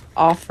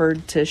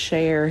offered to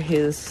share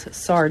his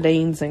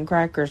sardines and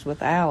crackers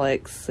with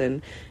Alex,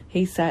 and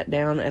he sat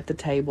down at the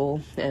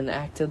table and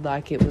acted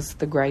like it was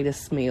the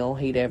greatest meal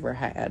he'd ever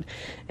had.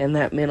 And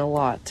that meant a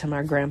lot to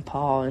my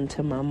grandpa and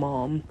to my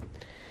mom.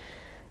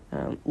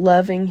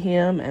 Loving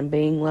him and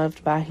being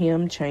loved by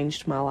him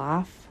changed my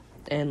life,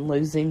 and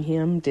losing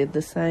him did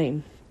the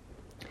same.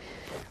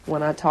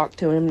 When I talk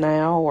to him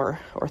now or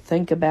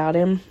think about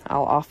him,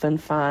 I'll often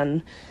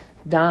find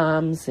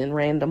dimes in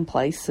random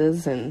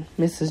places, and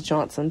Mrs.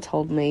 Johnson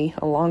told me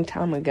a long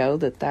time ago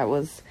that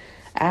was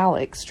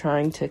Alex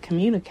trying to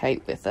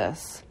communicate with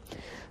us.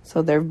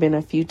 So there have been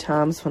a few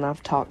times when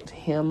I've talked to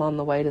him on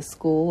the way to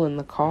school in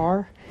the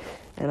car,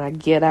 and I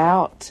get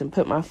out and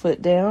put my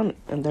foot down,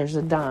 and there's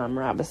a dime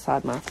right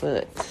beside my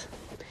foot.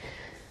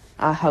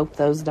 I hope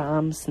those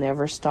dimes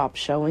never stop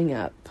showing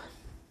up.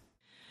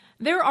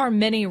 There are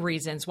many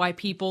reasons why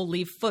people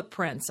leave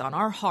footprints on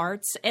our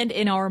hearts and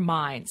in our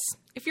minds.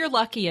 If you're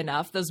lucky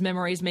enough, those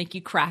memories make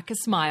you crack a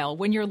smile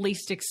when you're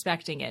least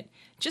expecting it.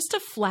 Just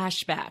a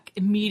flashback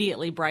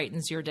immediately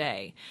brightens your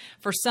day.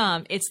 For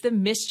some, it's the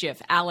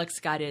mischief Alex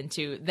got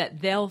into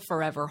that they'll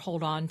forever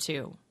hold on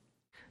to.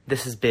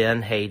 This is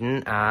Ben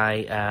Hayden.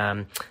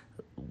 I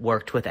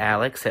worked with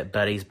Alex at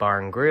Buddy's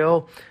Bar and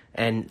Grill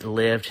and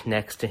lived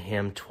next to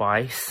him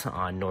twice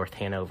on North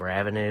Hanover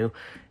Avenue,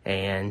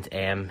 and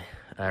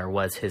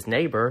was his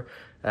neighbor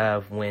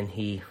when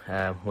he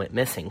went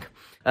missing.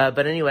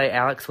 But anyway,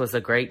 Alex was a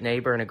great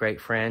neighbor and a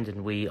great friend,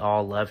 and we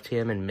all loved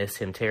him and miss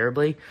him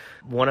terribly.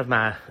 One of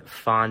my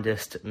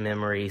fondest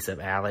memories of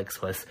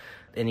Alex was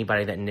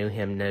anybody that knew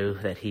him knew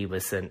that he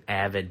was an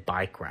avid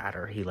bike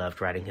rider. He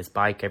loved riding his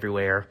bike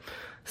everywhere.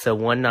 So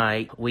one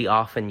night, we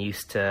often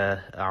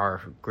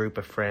our group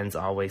of friends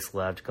always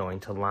loved going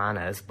to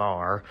Lana's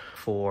bar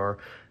for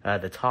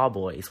the Tall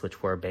Boys,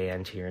 which were a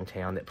band here in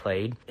town that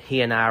played.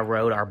 He and I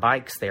rode our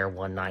bikes there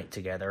one night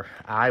together.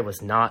 I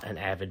was not an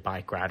avid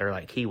bike rider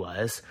like he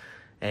was,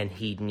 and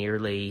he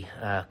nearly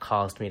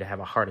caused me to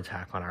have a heart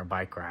attack on our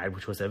bike ride,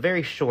 which was a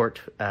very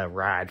short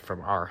ride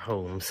from our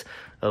homes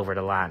over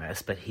to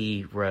Lana's, but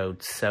he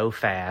rode so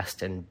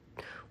fast and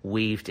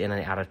weaved in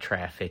and out of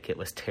traffic. It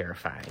was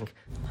terrifying.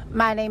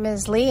 My name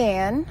is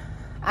Leanne.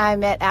 I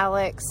met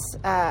Alex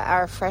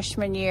our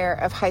freshman year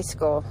of high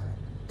school.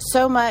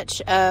 So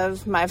much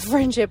of my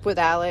friendship with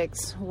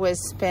Alex was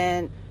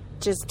spent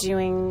just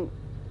doing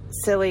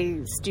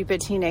silly, stupid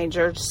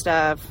teenager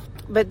stuff.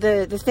 But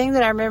the thing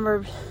that I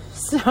remember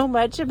so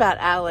much about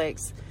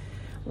Alex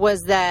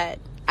was that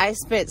I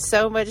spent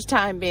so much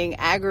time being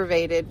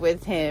aggravated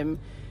with him.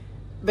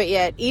 But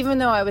yet, even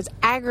though I was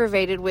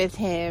aggravated with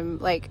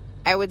him,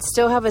 I would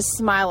still have a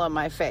smile on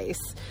my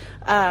face.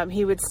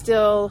 He would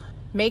still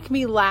make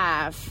me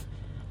laugh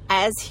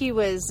as he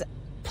was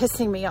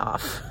pissing me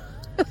off.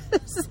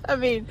 I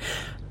mean,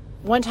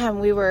 one time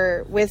we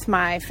were with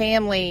my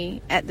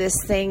family at this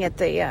thing at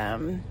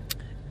the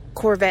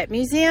Corvette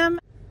Museum.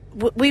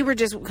 We were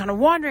just kind of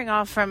wandering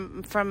off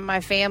from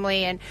my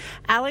family, and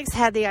Alex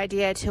had the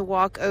idea to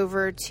walk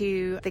over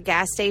to the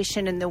gas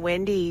station in the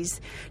Wendy's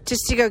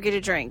just to go get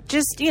a drink.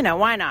 Just,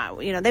 why not?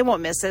 They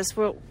won't miss us.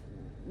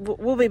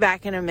 We'll be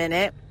back in a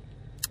minute.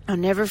 I'll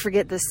never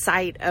forget the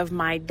sight of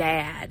my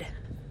dad,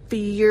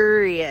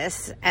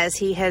 furious as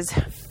he has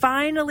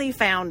finally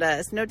found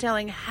us. No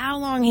telling how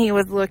long he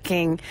was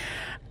looking.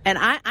 And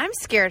I'm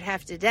scared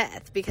half to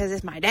death because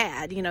it's my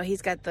dad.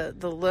 He's got the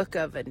look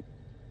of an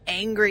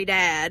angry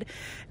dad.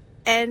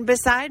 And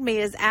beside me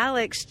is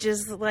Alex,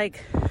 just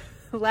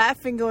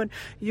laughing, going,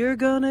 "You're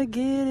gonna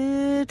get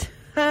it."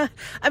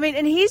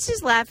 And he's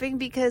just laughing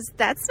because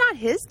that's not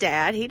his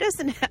dad. He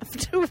doesn't have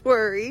to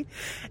worry.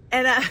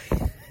 And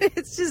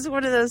it's just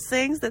one of those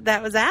things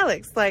that was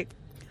Alex.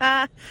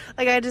 I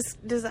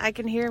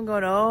can hear him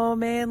going, "Oh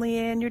man,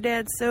 Leanne, your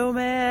dad's so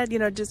mad,"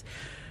 just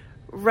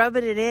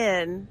rubbing it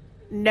in,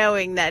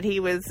 knowing that he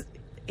was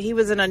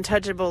an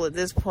untouchable at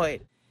this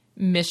point.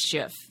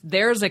 Mischief.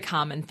 There's a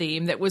common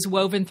theme that was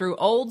woven through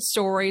old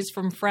stories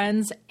from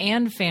friends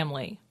and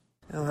family.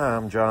 Well, hi,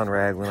 I'm John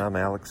Ragland. I'm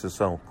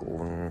Alex's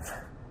uncle, and,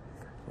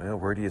 well,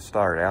 where do you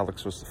start?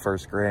 Alex was the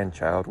first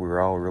grandchild. We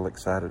were all real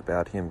excited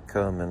about him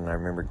coming. I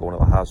remember going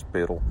to the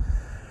hospital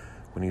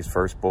when he was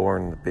first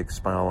born, the big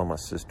smile on my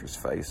sister's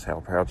face,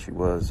 how proud she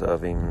was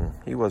of him.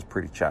 He was a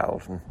pretty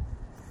child,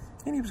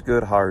 and he was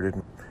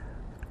good-hearted.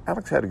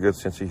 Alex had a good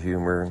sense of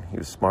humor, and he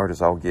was smart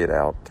as all get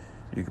out.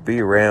 You could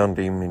be around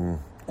him, and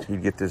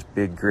he'd get this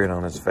big grin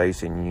on his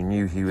face, and you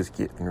knew he was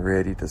getting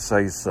ready to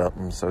say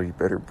something, so you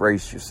better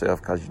brace yourself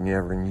because you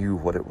never knew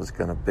what it was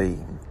going to be.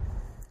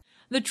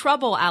 The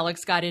trouble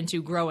Alex got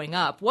into growing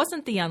up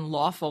wasn't the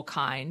unlawful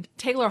kind.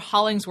 Taylor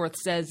Hollingsworth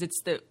says it's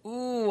the,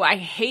 "ooh, I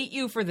hate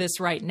you for this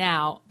right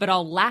now, but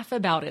I'll laugh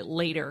about it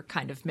later"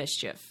 kind of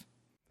mischief.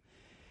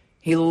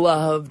 He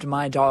loved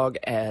my dog,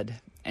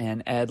 Ed,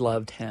 and Ed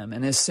loved him.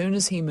 And as soon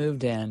as he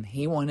moved in,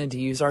 he wanted to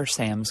use our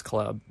Sam's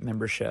Club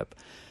membership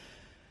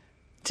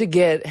to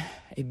get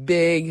a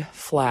big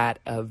flat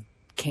of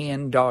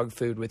canned dog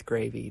food with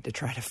gravy to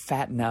try to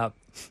fatten up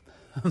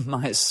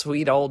my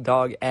sweet old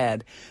dog,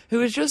 Ed, who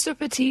was just a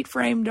petite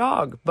frame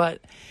dog,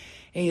 but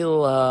he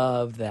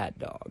loved that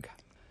dog.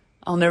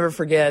 I'll never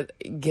forget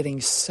getting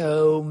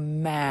so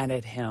mad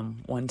at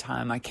him one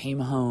time. I came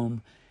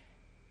home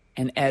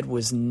and Ed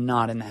was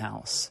not in the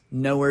house,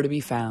 nowhere to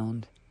be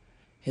found.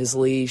 His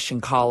leash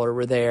and collar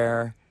were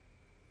there.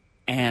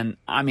 And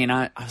I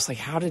was like,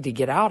 how did he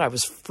get out? I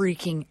was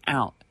freaking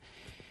out.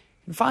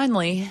 And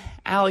finally,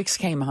 Alex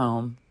came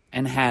home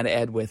and had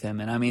Ed with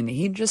him. And I mean,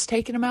 he'd just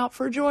taken him out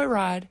for a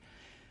joyride.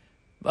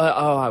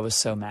 I was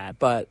so mad.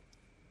 But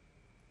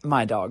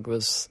my dog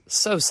was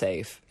so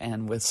safe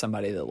and with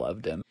somebody that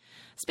loved him.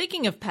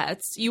 Speaking of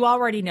pets, you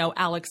already know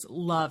Alex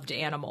loved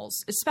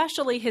animals,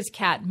 especially his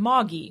cat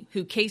Moggy,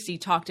 who Casey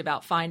talked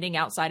about finding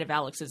outside of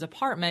Alex's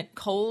apartment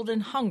cold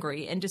and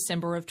hungry in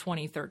December of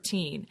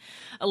 2013.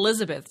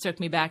 Elizabeth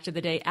took me back to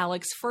the day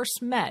Alex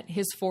first met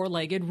his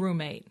four-legged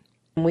roommate.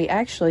 We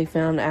actually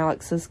found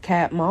Alex's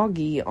cat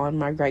Moggy on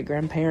my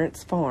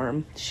great-grandparents'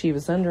 farm. She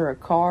was under a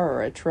car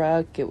or a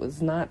truck. It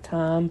was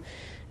nighttime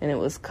and it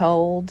was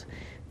cold.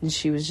 And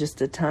she was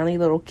just a tiny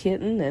little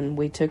kitten, and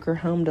we took her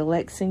home to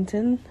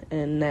Lexington,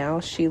 and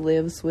now she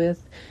lives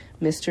with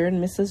Mr.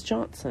 and Mrs.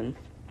 Johnson.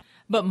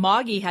 But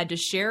Moggy had to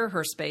share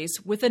her space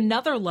with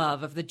another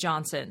love of the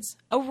Johnsons.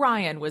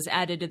 Orion was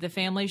added to the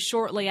family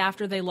shortly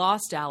after they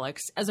lost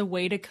Alex as a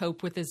way to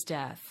cope with his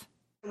death.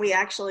 We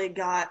actually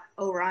got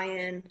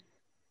Orion.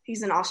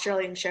 He's an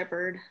Australian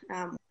Shepherd.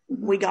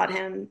 We got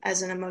him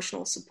as an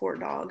emotional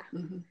support dog.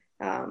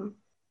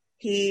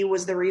 He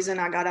was the reason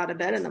I got out of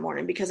bed in the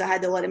morning, because I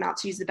had to let him out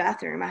to use the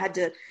bathroom. I had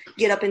to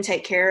get up and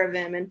take care of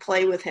him and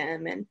play with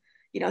him. And,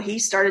 he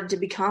started to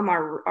become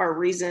our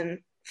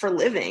reason for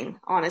living,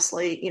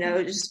 honestly,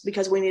 just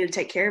because we needed to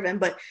take care of him.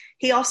 But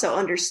he also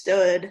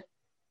understood,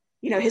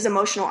 his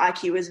emotional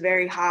IQ is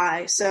very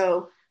high.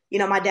 So,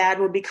 my dad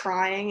would be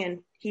crying and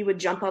he would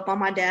jump up on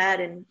my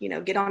dad and,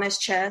 get on his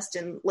chest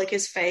and lick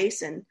his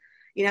face. And,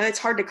 it's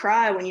hard to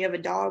cry when you have a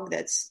dog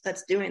that's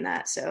doing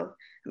that. So,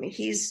 I mean,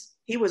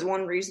 he was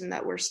one reason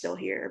that we're still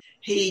here.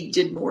 He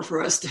did more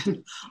for us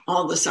than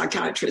all the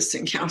psychiatrists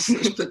and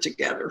counselors put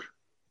together.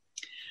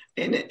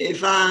 And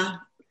if I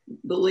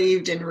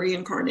believed in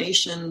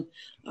reincarnation,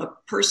 a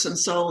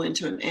person's soul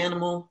into an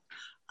animal,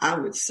 I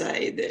would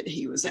say that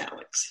he was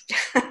Alex.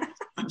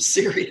 I'm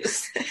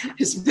serious.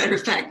 As a matter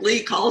of fact,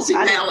 Lee calls him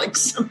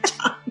Alex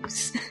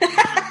sometimes.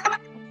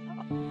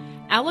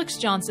 Alex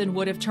Johnson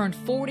would have turned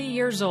 40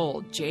 years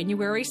old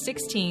January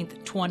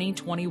 16th,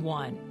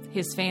 2021.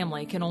 His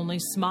family can only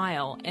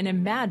smile and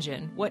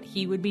imagine what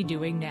he would be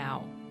doing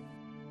now.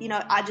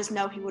 I just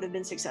know he would have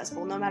been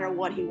successful no matter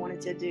what he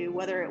wanted to do,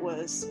 whether it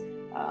was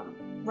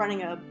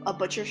running a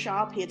butcher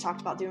shop. He had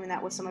talked about doing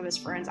that with some of his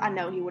friends. I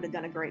know he would have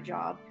done a great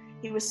job.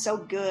 He was so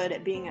good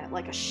at being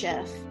a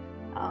chef,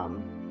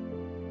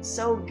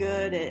 so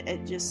good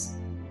at just,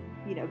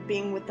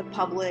 being with the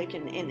public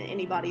and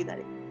anybody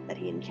that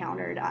he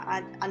encountered.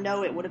 I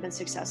know it would have been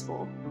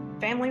successful.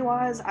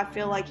 Family-wise, I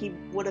feel like he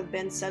would have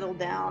been settled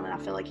down, and I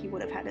feel like he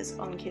would have had his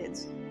own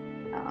kids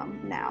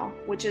now,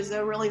 which is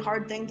a really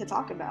hard thing to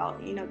talk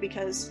about,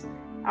 because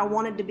I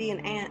wanted to be an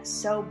aunt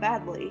so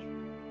badly,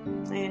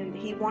 and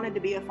he wanted to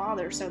be a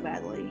father so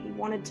badly.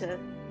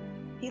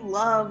 He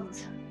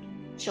loved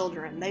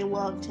children. They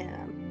loved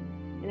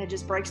him, and it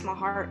just breaks my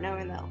heart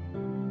knowing that,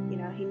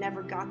 he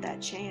never got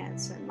that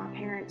chance, and my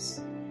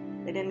parents,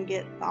 they didn't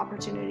get the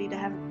opportunity to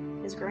have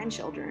his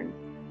grandchildren.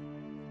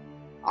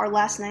 Our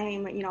last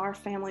name, our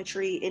family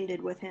tree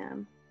ended with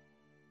him.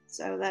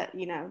 So that,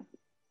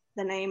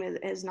 the name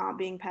is not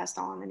being passed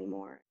on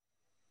anymore.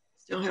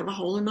 Still have a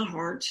hole in my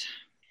heart.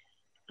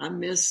 I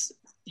miss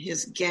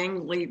his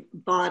gangly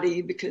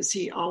body because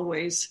he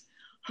always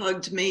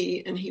hugged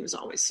me, and he was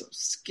always so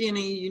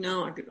skinny,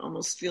 I could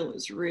almost feel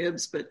his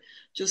ribs, but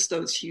just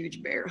those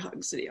huge bear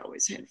hugs that he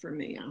always had for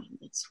me,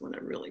 that's what I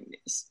really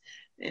miss.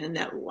 And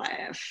that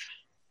laugh.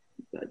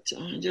 But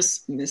I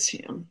just miss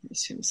him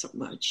so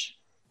much.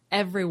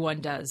 Everyone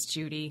does,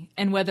 Judy.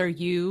 And whether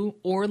you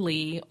or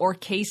Lee or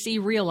Casey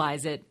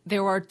realize it,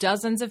 there are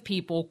dozens of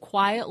people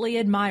quietly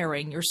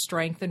admiring your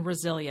strength and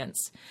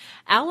resilience.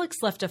 Alex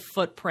left a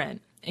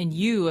footprint, and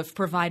you have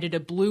provided a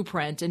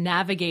blueprint in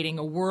navigating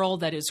a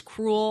world that is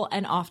cruel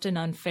and often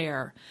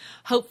unfair.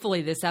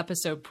 Hopefully this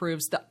episode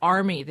proves the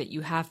army that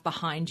you have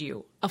behind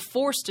you, a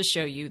force to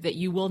show you that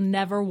you will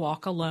never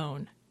walk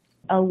alone.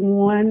 A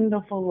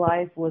wonderful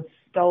life was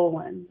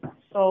stolen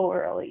so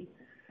early.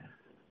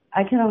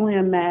 I can only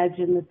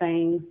imagine the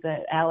things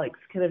that Alex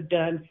could have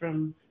done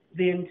from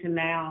then to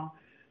now,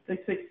 the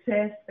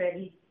success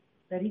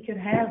that he could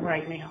have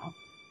right now,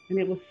 and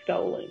it was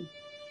stolen.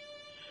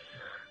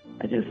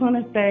 I just want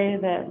to say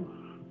that,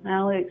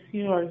 Alex,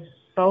 you are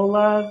so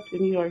loved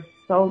and you are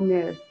so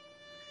missed.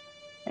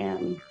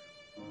 And,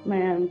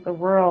 man, the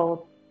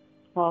world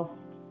lost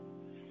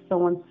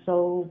someone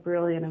so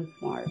brilliant and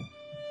smart.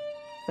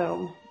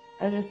 So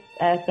I just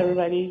ask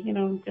everybody,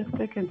 just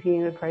to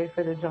continue to pray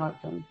for the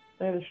Johnsons.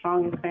 They're the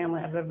strongest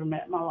family I've ever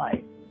met in my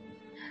life.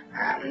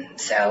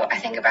 So I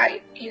think about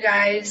you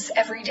guys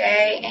every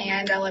day,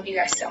 and I love you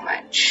guys so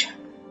much.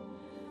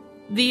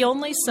 The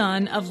only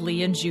son of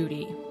Lee and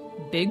Judy,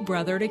 big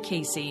brother to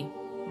Casey,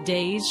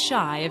 days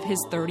shy of his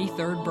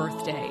 33rd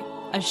birthday,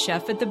 a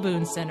chef at the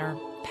Boone Center,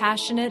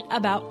 passionate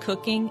about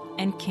cooking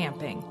and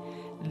camping.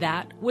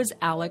 That was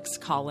Alex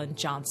Colin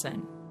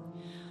Johnson.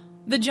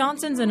 The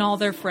Johnsons and all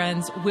their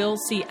friends will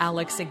see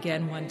Alex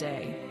again one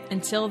day.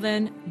 Until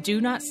then, do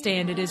not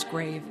stand at his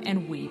grave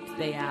and weep,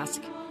 they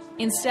ask.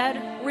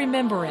 Instead,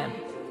 remember him.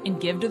 and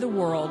give to the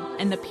world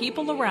and the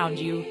people around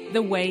you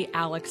the way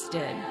Alex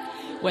did.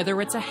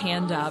 Whether it's a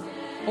hand up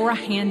or a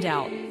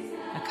handout,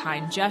 a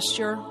kind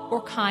gesture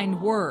or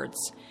kind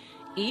words.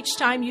 Each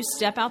time you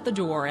step out the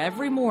door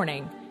every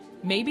morning,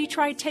 maybe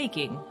try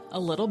taking a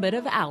little bit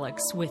of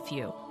Alex with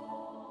you.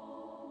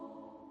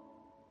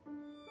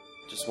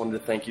 Just wanted to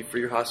thank you for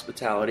your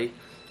hospitality,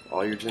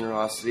 all your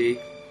generosity,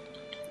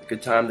 the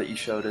good time that you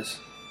showed us,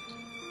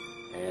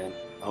 and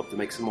I hope to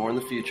make some more in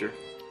the future.